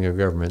the plumbing of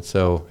government.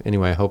 So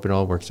anyway, I hope it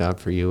all works out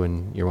for you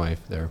and your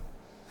wife there.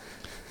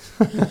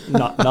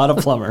 not a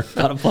plumber,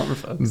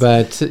 folks.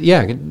 But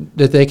yeah,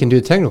 that they can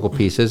do technical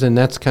pieces, and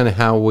that's kind of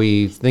how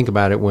we think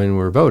about it when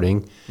we're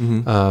voting.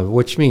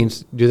 Which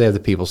means, do they have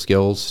the people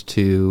skills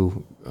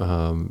to,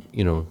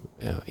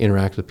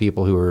 interact with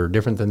people who are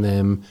different than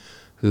them,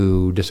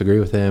 who disagree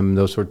with them,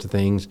 those sorts of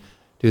things?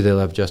 Do they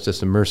love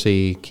justice and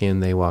mercy?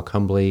 Can they walk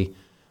humbly?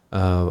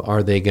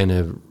 Are they going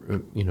to,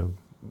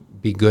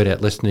 be good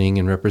at listening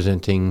and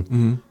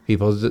representing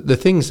people? The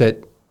things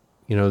that,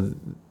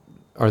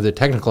 are the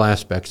technical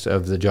aspects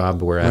of the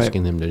job we're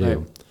asking them to do.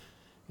 Right.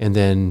 And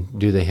then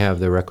do they have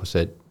the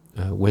requisite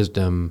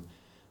wisdom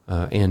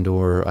and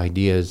or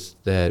ideas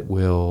that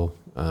will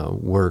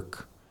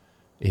work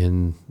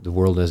in the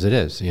world as it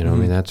is? I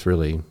mean, that's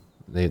really,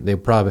 they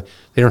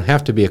don't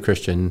have to be a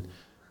Christian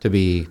to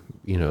be,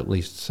 at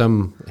least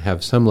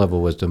have some level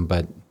of wisdom,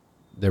 but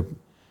if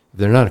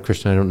they're not a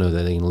Christian, I don't know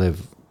that they can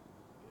live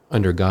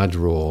under God's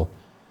rule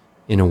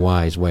in a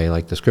wise way,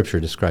 like the Scripture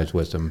describes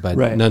wisdom. But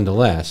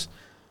nonetheless,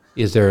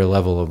 is there a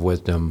level of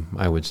wisdom?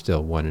 I would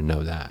still want to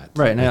know that.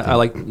 Right, and I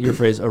like your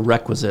phrase, a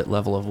requisite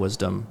level of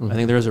wisdom. I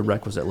think there is a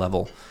requisite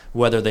level.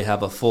 Whether they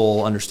have a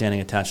full understanding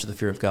attached to the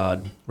fear of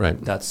God,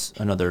 that's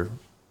another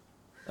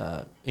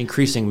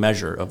increasing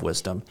measure of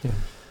wisdom.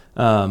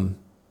 Yeah.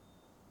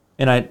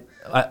 And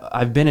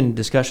I've been in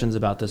discussions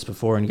about this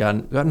before and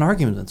gotten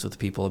arguments with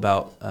people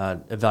about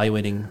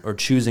evaluating or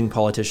choosing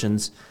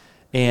politicians.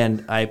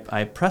 And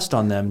I pressed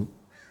on them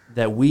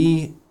that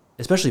we,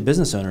 especially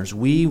business owners,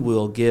 we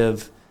will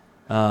give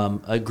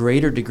a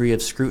greater degree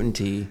of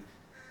scrutiny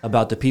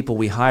about the people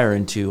we hire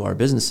into our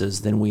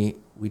businesses than we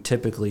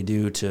typically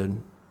do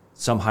to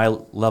some high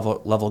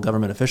level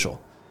government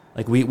official.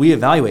 Like we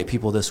evaluate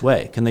people this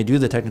way. Can they do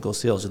the technical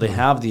skills? Do they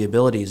have the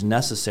abilities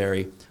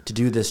necessary to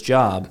do this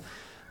job?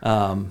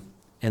 And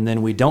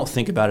then we don't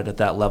think about it at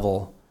that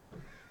level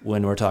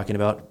when we're talking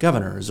about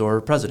governors or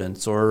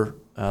presidents or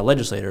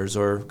legislators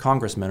or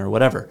congressmen or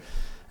whatever.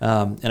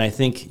 And I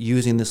think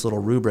using this little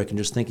rubric and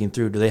just thinking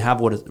through, do they have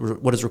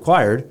what is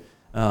required?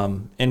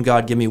 And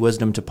God, give me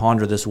wisdom to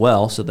ponder this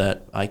well so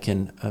that I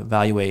can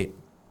evaluate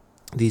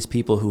these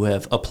people who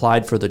have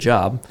applied for the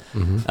job.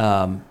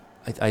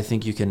 I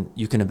think you can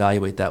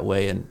evaluate that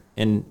way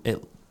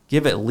and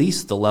give at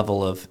least the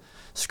level of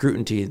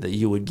scrutiny that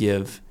you would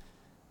give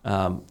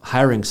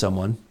hiring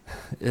someone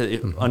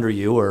under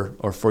you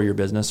or for your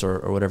business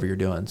or whatever you're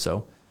doing.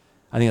 So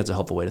I think that's a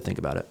helpful way to think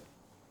about it.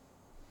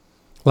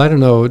 Well, I don't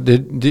know.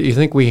 Do you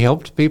think we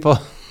helped people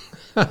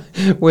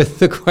with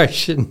the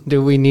question,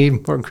 do we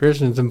need more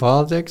Christians in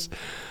politics?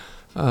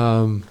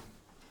 I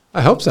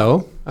hope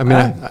so. I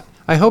mean,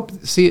 I hope,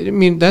 that's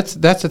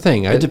the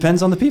thing. It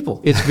depends on the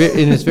people.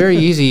 It's very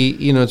easy,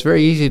 it's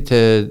very easy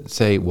to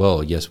say,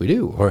 well, yes, we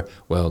do, or,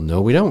 well,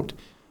 no, we don't.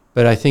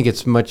 But I think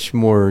it's much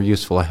more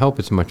useful. I hope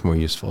it's much more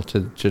useful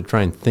to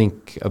try and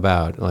think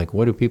about, like,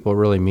 what do people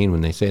really mean when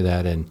they say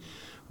that, and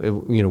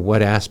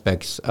what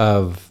aspects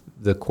of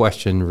the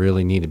question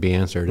really need to be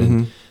answered,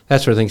 and that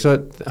sort of thing.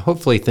 So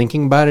hopefully,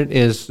 thinking about it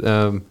is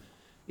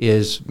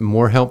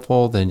more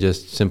helpful than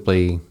just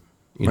simply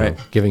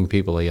giving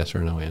people a yes or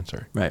no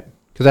answer. Right.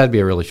 Because that'd be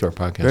a really short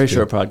podcast. Very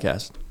short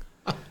podcast.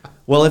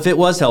 Well, if it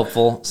was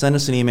helpful, send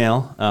us an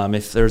email.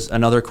 If there's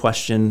another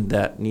question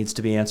that needs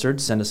to be answered,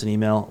 send us an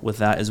email with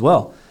that as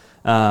well.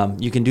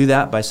 You can do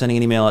that by sending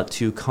an email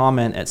to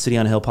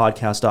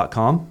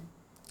comment@cityonahillpodcast.com.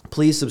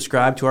 Please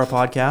subscribe to our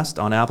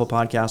podcast on Apple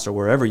Podcasts or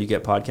wherever you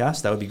get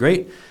podcasts. That would be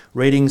great.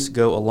 Ratings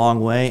go a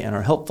long way and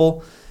are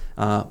helpful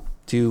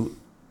to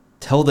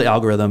tell the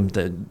algorithm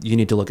that you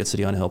need to look at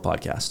City on a Hill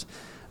podcast.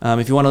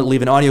 If you want to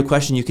leave an audio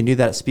question, you can do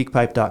that at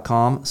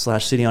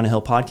speakpipe.com/City on a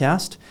Hill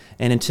podcast.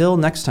 And until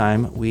next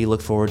time, we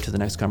look forward to the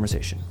next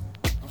conversation.